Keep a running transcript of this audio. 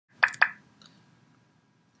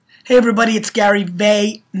Hey everybody, it's Gary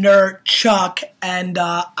Vaynerchuk, and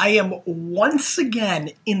I am once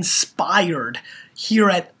again inspired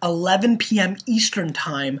here at 11 p.m. Eastern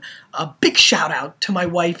Time. A big shout out to my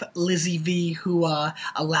wife, Lizzie V, who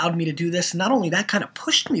allowed me to do this. Not only that, kind of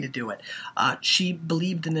pushed me to do it. She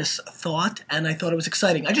believed in this thought, and I thought it was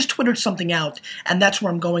exciting. I just twittered something out, and that's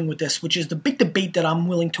where I'm going with this, which is the big debate that I'm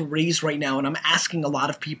willing to raise right now, and I'm asking a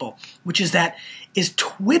lot of people, which is that, is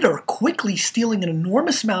Twitter quickly stealing an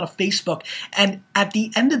enormous amount of Facebook, and at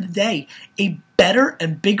the end of the day, a better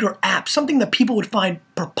and bigger app, something that people would find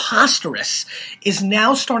preposterous, is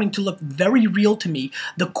now starting to look very real to me.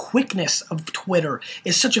 The quickness of Twitter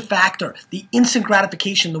is such a factor. The instant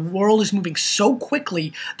gratification. The world is moving so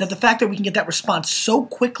quickly that the fact that we can get that response so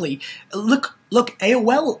quickly. Look,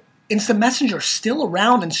 AOL Instant Messenger still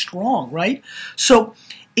around and strong, right? So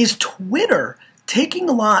is Twitter taking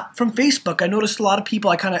a lot from Facebook? I noticed a lot of people,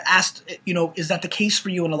 I kind of asked, is that the case for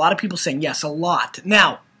you? And a lot of people saying, yes, a lot.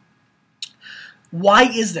 Now, why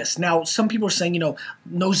is this? Now, some people are saying,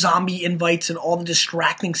 no zombie invites and all the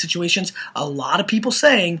distracting situations. A lot of people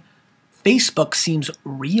saying Facebook seems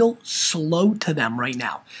real slow to them right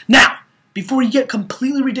now. Now, before you get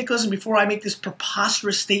completely ridiculous and before I make this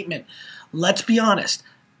preposterous statement, let's be honest.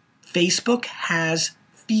 Facebook has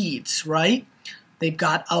feeds, right? They've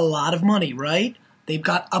got a lot of money, right? They've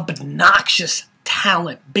got obnoxious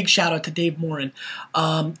talent. Big shout out to Dave Morin.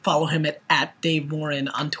 Follow him at Dave Morin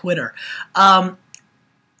on Twitter.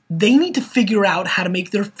 They need to figure out how to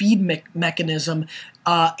make their feed mechanism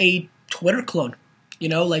a Twitter clone.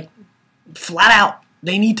 Like flat out.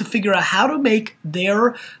 They need to figure out how to make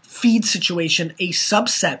their feed situation a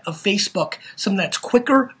subset of Facebook, something that's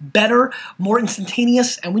quicker, better, more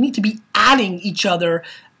instantaneous, and we need to be adding each other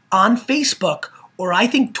on Facebook, or I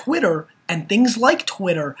think Twitter and things like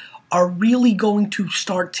Twitter are really going to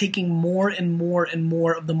start taking more and more and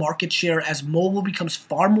more of the market share as mobile becomes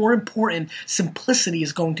far more important. Simplicity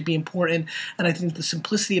is going to be important, and I think the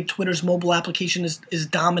simplicity of Twitter's mobile application is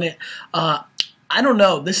dominant. I don't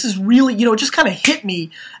know. This is really, it just kind of hit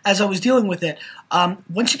me as I was dealing with it.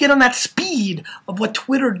 Once you get on that speed of what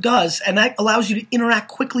Twitter does, and that allows you to interact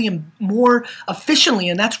quickly and more efficiently,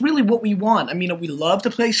 and that's really what we want. I mean, we love to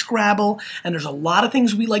play Scrabble, and there's a lot of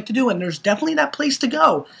things we like to do, and there's definitely that place to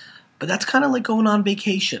go. But that's kind of like going on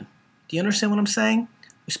vacation. Do you understand what I'm saying?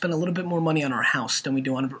 We spend a little bit more money on our house than we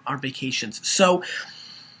do on our vacations. So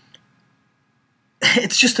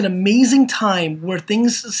it's just an amazing time where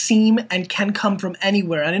things seem and can come from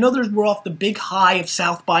anywhere. And I know we're off the big high of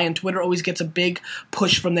South by, and Twitter always gets a big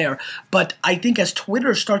push from there. But I think as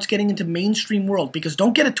Twitter starts getting into mainstream world, because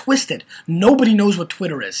don't get it twisted, nobody knows what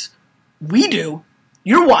Twitter is. We do.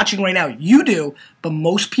 You're watching right now, you do, but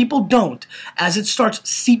most people don't. As it starts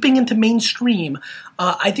seeping into mainstream,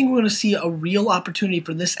 I think we're going to see a real opportunity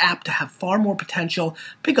for this app to have far more potential.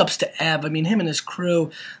 Big ups to Ev. I mean, him and his crew,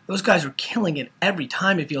 those guys are killing it every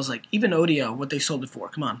time, it feels like. Even Odeo, what they sold it for.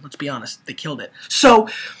 Come on, let's be honest. They killed it. So,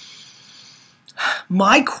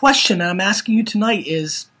 my question that I'm asking you tonight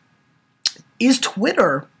is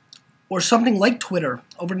Twitter, or something like Twitter,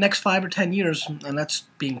 over the next 5 or 10 years, and that's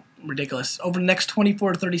being ridiculous, over the next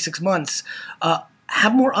 24 to 36 months,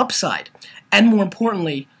 have more upside? And more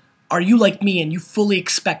importantly, are you like me and you fully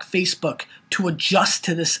expect Facebook to adjust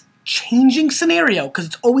to this changing scenario, because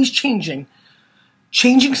it's always changing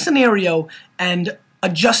scenario, and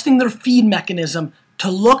adjusting their feed mechanism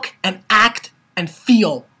to look and act and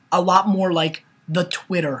feel a lot more like the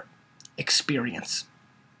Twitter experience?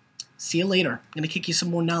 See you later. I'm going to kick you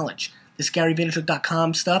some more knowledge. This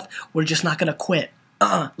GaryVaynerchuk.com stuff, we're just not going to quit.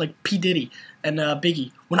 Like P. Diddy and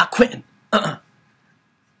Biggie. We're not quitting.